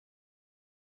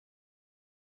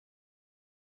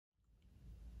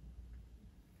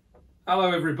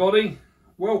Hello everybody,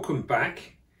 welcome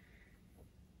back.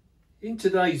 In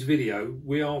today's video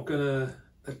we are going to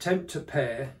attempt to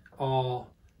pair our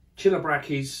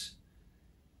Chilobrachys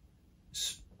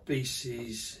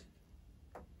species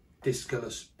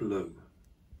dyscolus blue,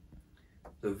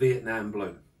 the Vietnam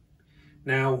blue.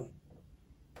 Now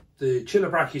the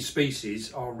Chilobrachys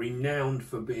species are renowned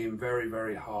for being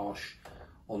very harsh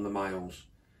on the males,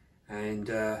 and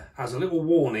as a little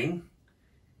warning,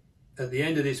 at the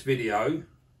end of this video,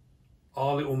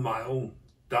 our little male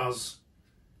does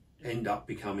end up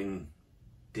becoming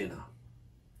dinner.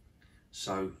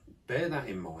 So bear that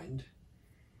in mind,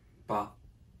 but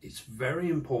it's very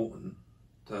important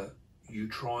that you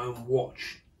try and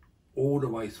watch all the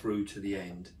way through to the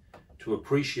end to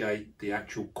appreciate the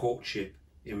actual courtship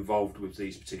involved with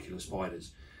these particular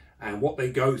spiders and what they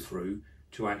go through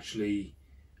to actually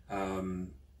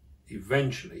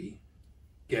eventually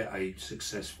get a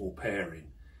successful pairing.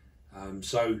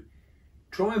 So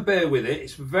try and bear with it.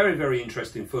 It's very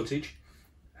interesting footage,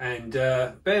 and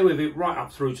bear with it right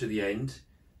up through to the end,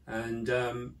 and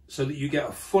so that you get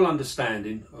a full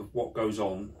understanding of what goes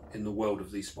on in the world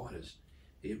of these spiders.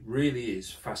 It really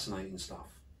is fascinating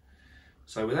stuff.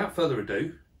 So without further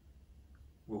ado,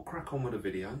 we'll crack on with the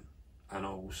video and I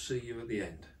will see you at the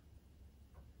end.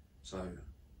 So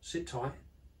sit tight,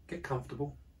 get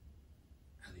comfortable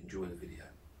and enjoy the video.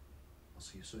 I'll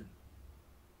see you soon.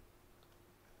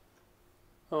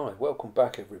 Alright, welcome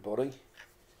back everybody.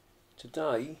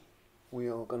 Today we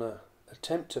are going to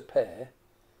attempt to pair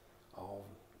our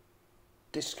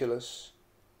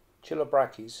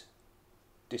Chilobrachys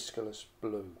dyscolus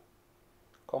blue,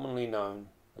 commonly known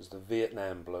as the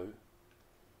Vietnam blue,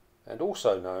 and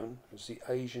also known as the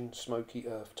Asian smoky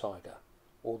earth tiger,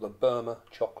 or the Burma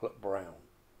chocolate brown.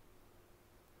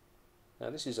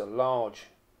 Now this is a large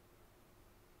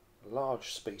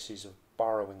species of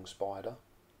burrowing spider.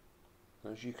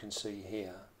 As you can see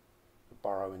here, the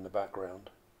burrow in the background.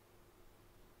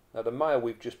 Now the male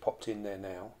we've just popped in there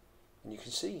now, and you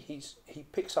can see he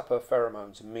picks up her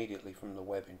pheromones immediately from the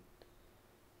webbing,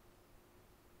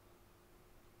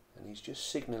 and he's just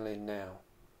signalling now.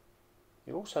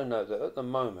 You'll also note that at the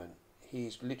moment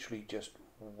he's literally just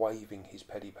waving his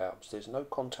pedipalps. There's no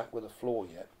contact with the floor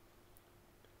yet,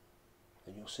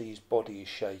 and you'll see his body is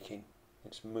shaking.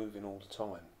 It's moving all the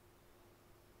time.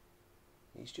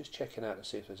 He's just checking out to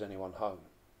see if there's anyone home.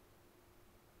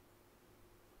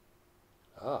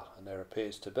 Ah, and there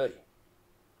appears to be.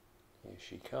 Here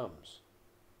she comes.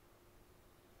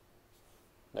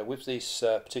 Now with this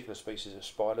particular species of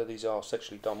spider, these are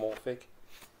sexually dimorphic.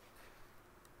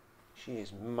 She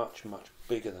is much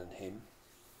bigger than him,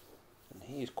 and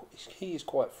he is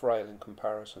quite frail in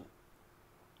comparison.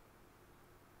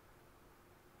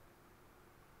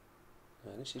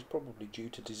 Now this is probably due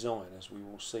to design, as we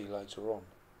will see later on.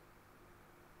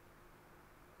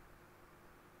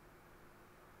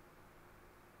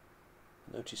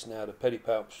 Notice now the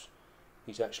pedipalps,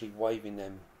 he's actually waving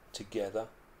them together.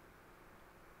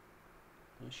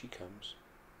 Here she comes.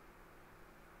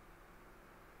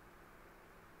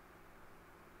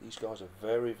 These guys are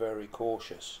very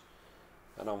cautious,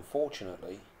 and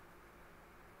unfortunately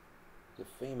the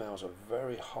females are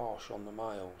very harsh on the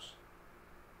males.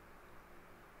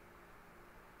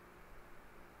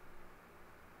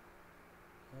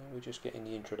 We're just getting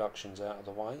the introductions out of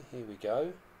the way. Here we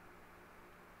go.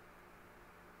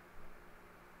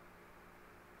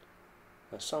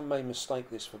 Now some may mistake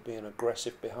this for being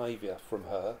aggressive behaviour from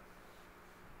her,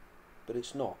 but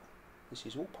it's not. This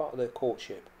is all part of their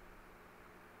courtship.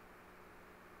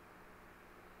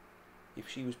 If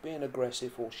she was being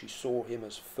aggressive, or she saw him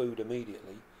as food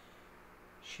immediately,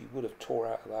 she would have tore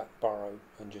out of that burrow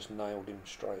and just nailed him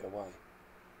straight away.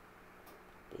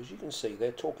 But as you can see,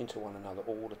 they're talking to one another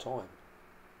all the time.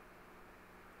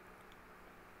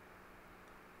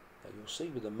 Now you'll see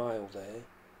with the male there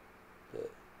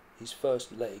that his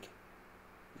first leg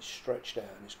is stretched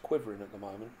out and is quivering at the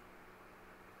moment.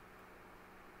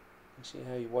 You see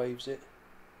how he waves it?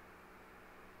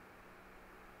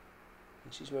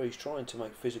 This is where he's trying to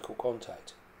make physical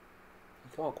contact.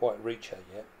 He can't quite reach her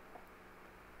yet.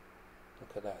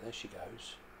 Look at that, there she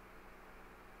goes.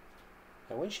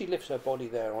 Now when she lifts her body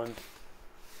there, I'm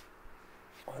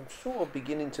sort of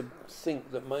beginning to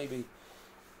think that maybe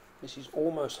this is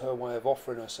almost her way of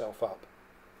offering herself up.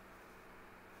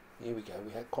 Here we go,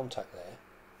 we had contact there.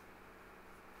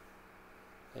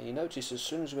 And you notice as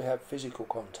soon as we have physical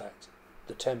contact,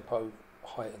 the tempo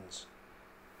heightens.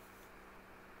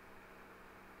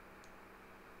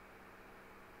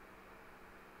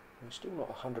 We're still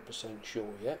not 100%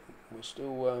 sure yet. We're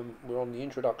still we're on the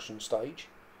introduction stage.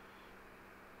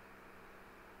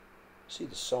 See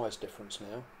the size difference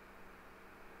now.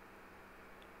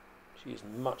 She is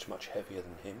much, much heavier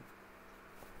than him.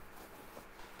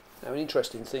 Now, an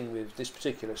interesting thing with this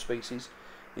particular species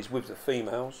is with the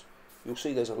females, you'll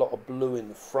see there's a lot of blue in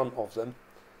the front of them.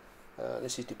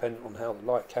 This is dependent on how the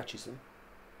light catches them.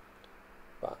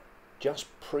 But just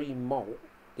pre-molt,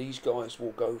 these guys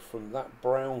will go from that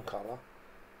brown colour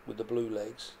with the blue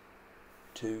legs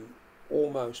to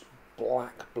almost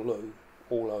black blue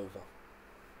all over.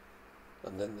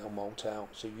 And then they'll molt out,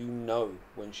 so you know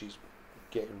when she's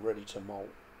getting ready to molt.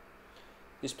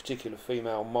 This particular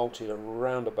female molted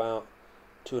around about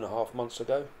 2.5 months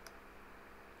ago.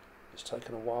 It's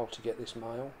taken a while to get this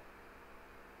male.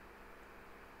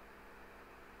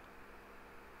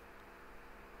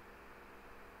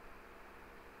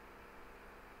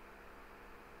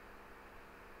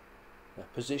 Now,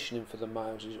 positioning for the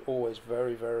males is always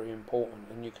very, very important,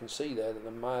 and you can see there that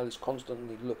the male is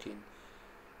constantly looking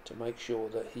to make sure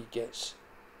that he gets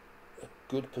a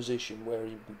good position where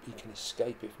he can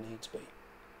escape if needs be. You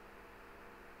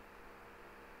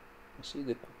see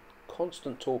the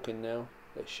constant talking now.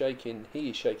 They're shaking. He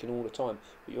is shaking all the time,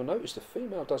 but you'll notice the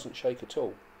female doesn't shake at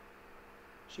all.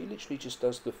 She literally just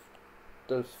does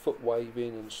the foot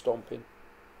waving and stomping.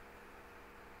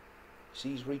 See,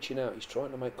 he's reaching out. He's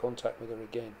trying to make contact with her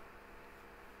again.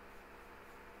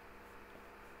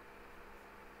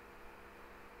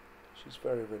 She's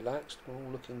very relaxed. We're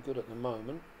all looking good at the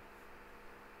moment.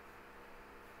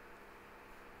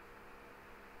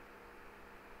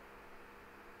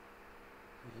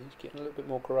 He's getting a little bit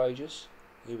more courageous.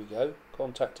 Here we go.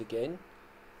 Contact again.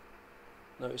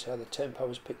 Notice how the tempo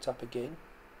has picked up again.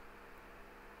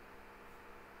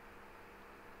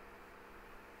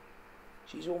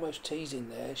 She's almost teasing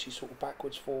there. She's sort of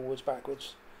backwards, forwards,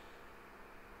 backwards.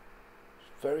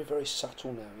 Very, very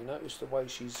subtle now. You notice the way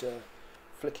she's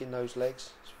flicking those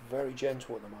legs. It's very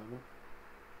gentle at the moment,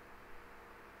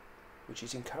 which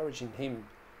is encouraging him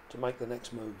to make the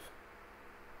next move.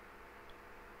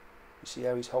 You see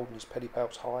how he's holding his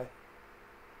pedipalps high?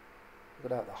 Look at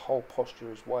that, the whole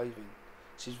posture is waving.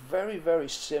 This is very, very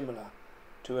similar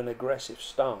to an aggressive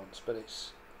stance, but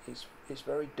it's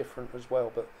very different as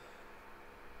well. But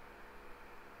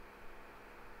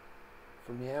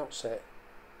from the outset,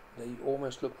 they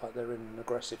almost look like they're in an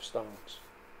aggressive stance.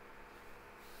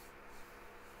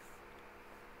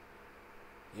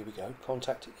 Here we go,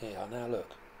 contact it here. Now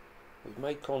look, we've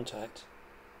made contact,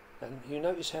 and you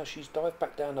notice how she's dived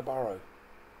back down the burrow.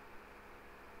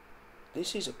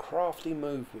 This is a crafty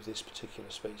move with this particular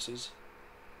species.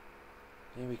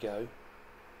 Here we go.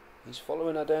 He's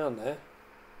following her down there.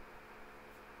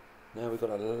 Now we've got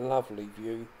a lovely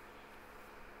view.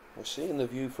 We're seeing the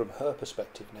view from her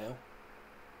perspective now.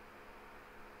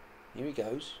 Here he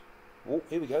goes. Oh,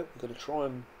 here we go. We're going to try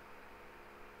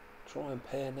and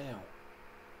pair now.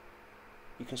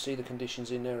 You can see the conditions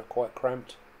in there are quite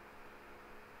cramped.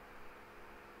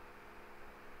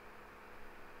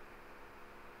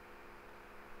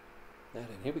 Now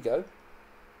then, here we go.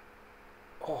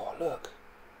 Oh, look.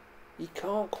 He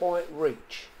can't quite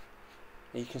reach.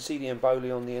 And you can see the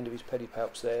emboli on the end of his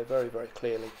pedipalps there very, very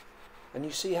clearly. And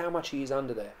you see how much he is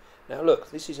under there. Now look,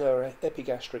 this is her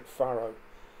epigastric furrow.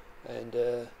 And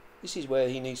this is where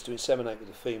he needs to inseminate with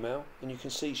the female. And you can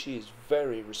see she is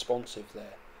very responsive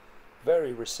there.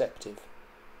 Very receptive.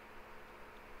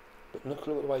 But look at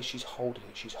the way she's holding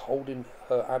it. She's holding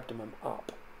her abdomen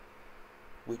up,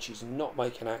 which is not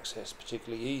making access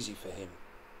particularly easy for him.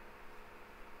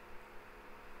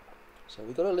 So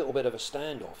we've got a little bit of a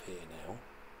standoff here now.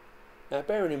 Now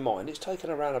bearing in mind it's taken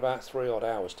around about 3 odd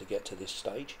hours to get to this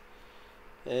stage,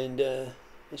 and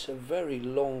it's a very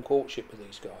long courtship with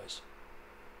these guys.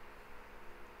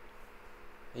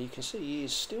 And you can see he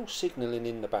is still signalling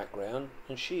in the background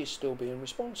and she is still being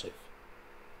responsive.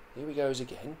 Here he goes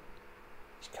again.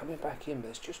 He's coming back in, but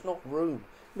there's just not room.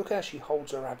 Look how she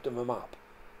holds her abdomen up.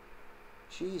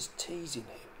 She is teasing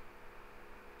him.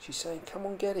 She's saying, come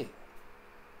on, get it.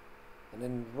 And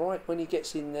then right when he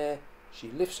gets in there,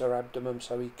 she lifts her abdomen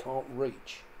so he can't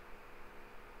reach.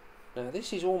 Now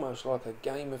this is almost like a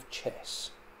game of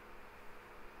chess.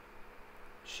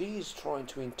 She is trying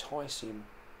to entice him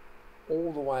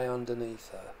all the way underneath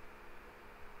her,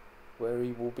 where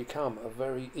he will become a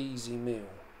very easy meal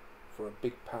for a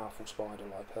big powerful spider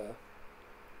like her.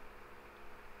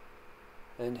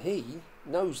 And he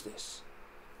knows this,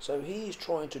 so he is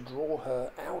trying to draw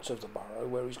her out of the burrow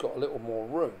where he's got a little more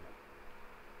room.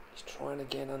 He's trying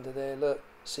again under there. Look,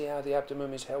 see how the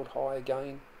abdomen is held high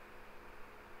again?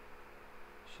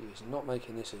 She is not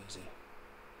making this easy.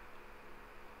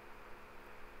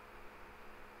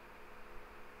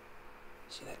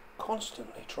 See, they're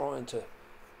constantly trying to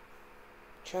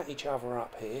chat each other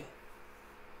up here.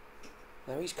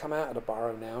 Now he's come out of the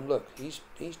burrow now, and look, he's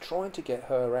trying to get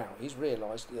her out. He's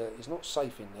realised he's not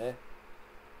safe in there.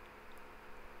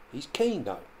 He's keen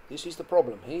though. This is the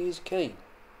problem. He is keen.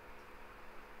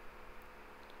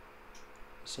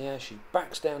 See how she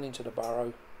backs down into the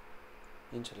burrow,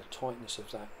 into the tightness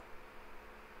of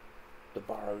the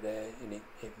burrow there, and it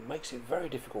makes it very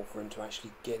difficult for him to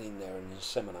actually get in there and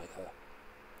inseminate her.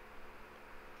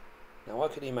 Now I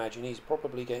could imagine he's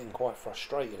probably getting quite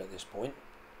frustrated at this point.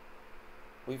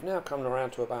 We've now come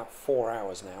around to about 4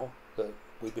 hours now that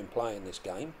we've been playing this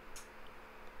game.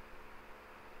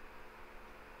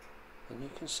 And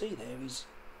you can see there he's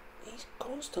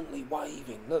constantly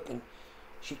waving. Look, and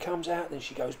she comes out and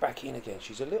she goes back in again.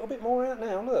 She's a little bit more out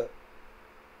now, look.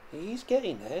 He's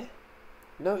getting there.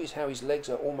 Notice how his legs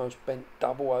are almost bent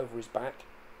double over his back.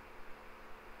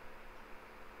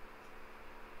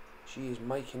 She is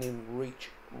making him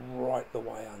reach right the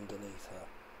way underneath her.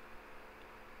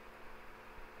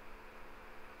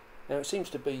 Now it seems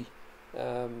to be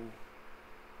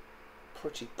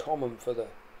pretty common for the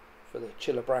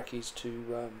Chilobrachys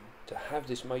to have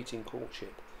this mating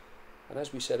courtship, and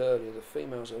as we said earlier, the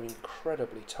females are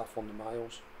incredibly tough on the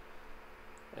males,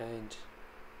 and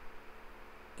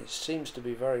it seems to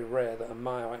be very rare that a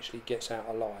male actually gets out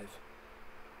alive.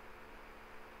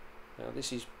 Now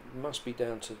this must be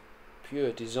down to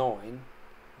pure design.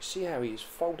 You see how he is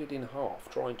folded in half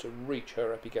trying to reach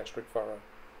her epigastric furrow.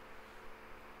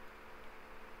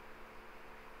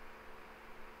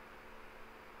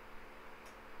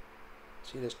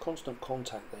 See, there's constant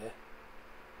contact there.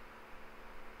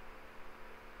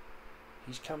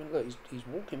 He's coming, look, he's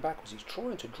walking backwards, he's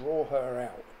trying to draw her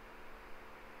out.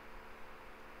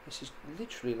 This is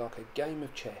literally like a game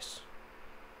of chess.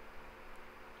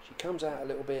 She comes out a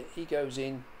little bit, he goes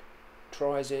in,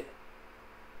 tries it.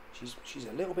 She's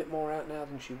a little bit more out now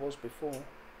than she was before.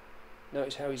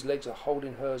 Notice how his legs are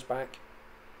holding hers back,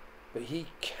 but he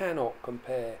cannot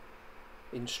compare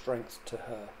in strength to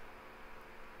her.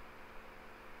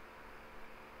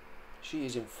 She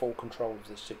is in full control of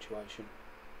this situation.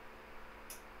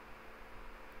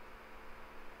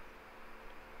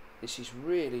 This is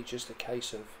really just a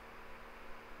case of,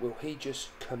 will he just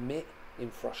commit in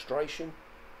frustration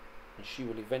and she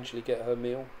will eventually get her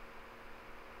meal,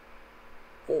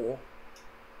 or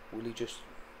will he just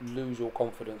lose all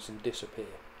confidence and disappear?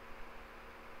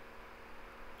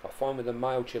 I find with the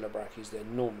male Chilobrachys they're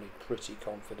normally pretty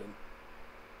confident.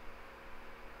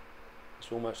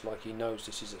 It's almost like he knows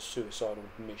this is a suicidal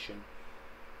mission.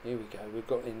 Here we go, we've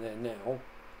got in there now.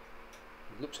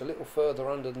 He looks a little further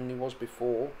under than he was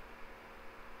before.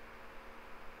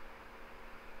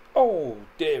 Oh,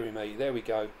 dearie me, there we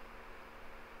go.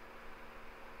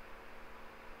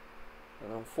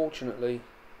 And unfortunately,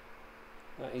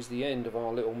 that is the end of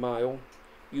our little male.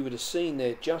 You would have seen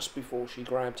there just before she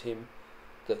grabbed him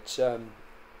that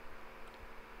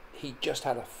he just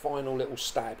had a final little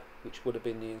stab, which would have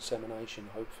been the insemination,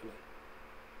 hopefully.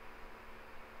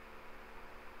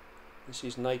 This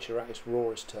is nature at its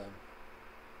rawest term.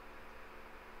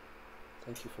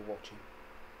 Thank you for watching.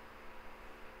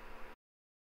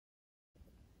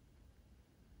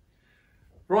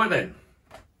 Right then,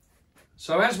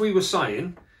 so as we were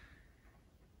saying,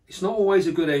 it's not always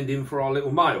a good ending for our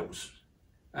little males,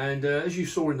 and as you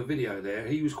saw in the video there,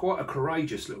 he was quite a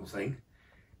courageous little thing.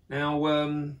 Now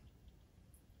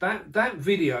that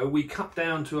video we cut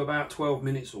down to about 12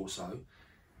 minutes or so.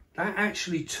 That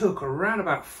actually took around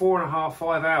about 4.5 to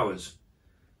 5 hours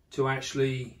to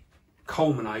actually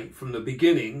culminate from the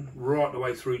beginning right the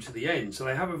way through to the end. So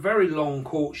they have a very long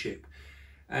courtship.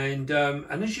 And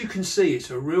as you can see, it's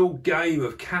a real game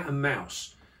of cat and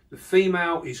mouse. The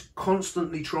female is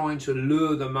constantly trying to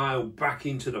lure the male back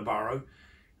into the burrow,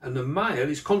 and the male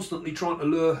is constantly trying to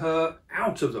lure her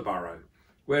out of the burrow,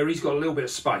 where he's got a little bit of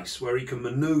space where he can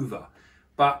maneuver.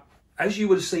 But as you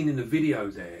would have seen in the video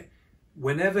there,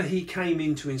 whenever he came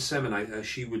in to inseminate her,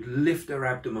 she would lift her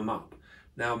abdomen up.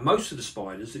 Now, most of the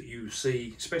spiders that you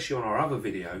see, especially on our other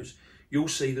videos, you'll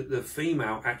see that the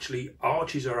female actually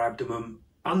arches her abdomen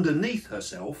underneath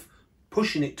herself,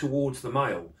 pushing it towards the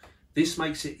male. This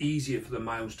makes it easier for the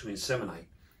males to inseminate.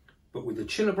 But with the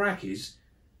Chilobrachys,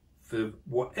 for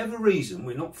whatever reason,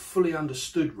 we're not fully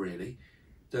understood really,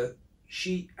 that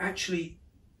she actually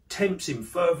tempts him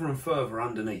further and further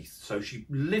underneath. So she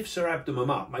lifts her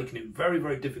abdomen up, making it very,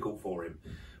 very difficult for him.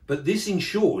 But this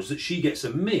ensures that she gets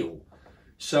a meal.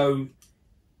 So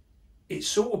it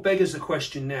sort of beggars the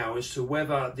question now as to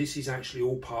whether this is actually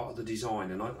all part of the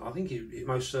design, and I think it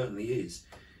most certainly is.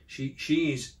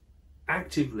 She is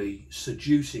actively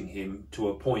seducing him to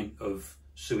a point of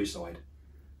suicide.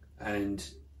 And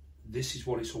this is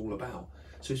what it's all about.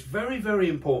 So it's very, very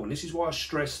important. This is why I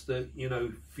stress that, you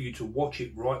know, for you to watch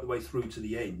it right the way through to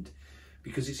the end,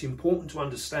 because it's important to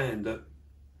understand that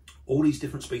all these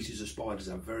different species of spiders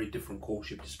have very different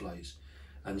courtship displays.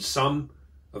 And some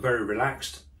are very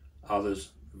relaxed, others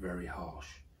very harsh.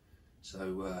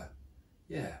 So,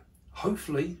 yeah,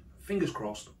 hopefully, fingers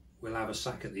crossed, we'll have a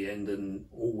sack at the end and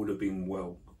all would have been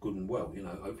good and well, you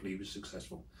know, hopefully he was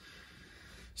successful.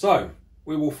 So,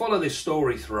 we will follow this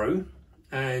story through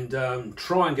and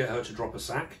try and get her to drop a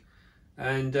sack.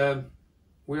 And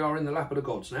we are in the lap of the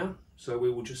gods now, so we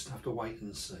will just have to wait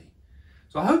and see.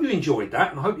 So I hope you enjoyed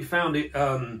that, and I hope you found it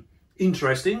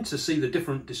interesting to see the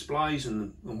different displays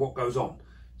and what goes on.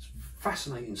 It's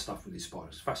fascinating stuff with these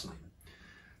spiders, fascinating.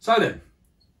 So then,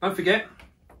 don't forget,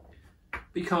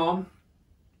 be calm,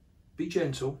 be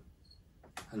gentle,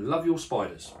 and love your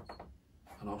spiders.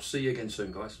 And I'll see you again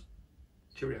soon, guys.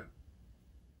 Cheerio.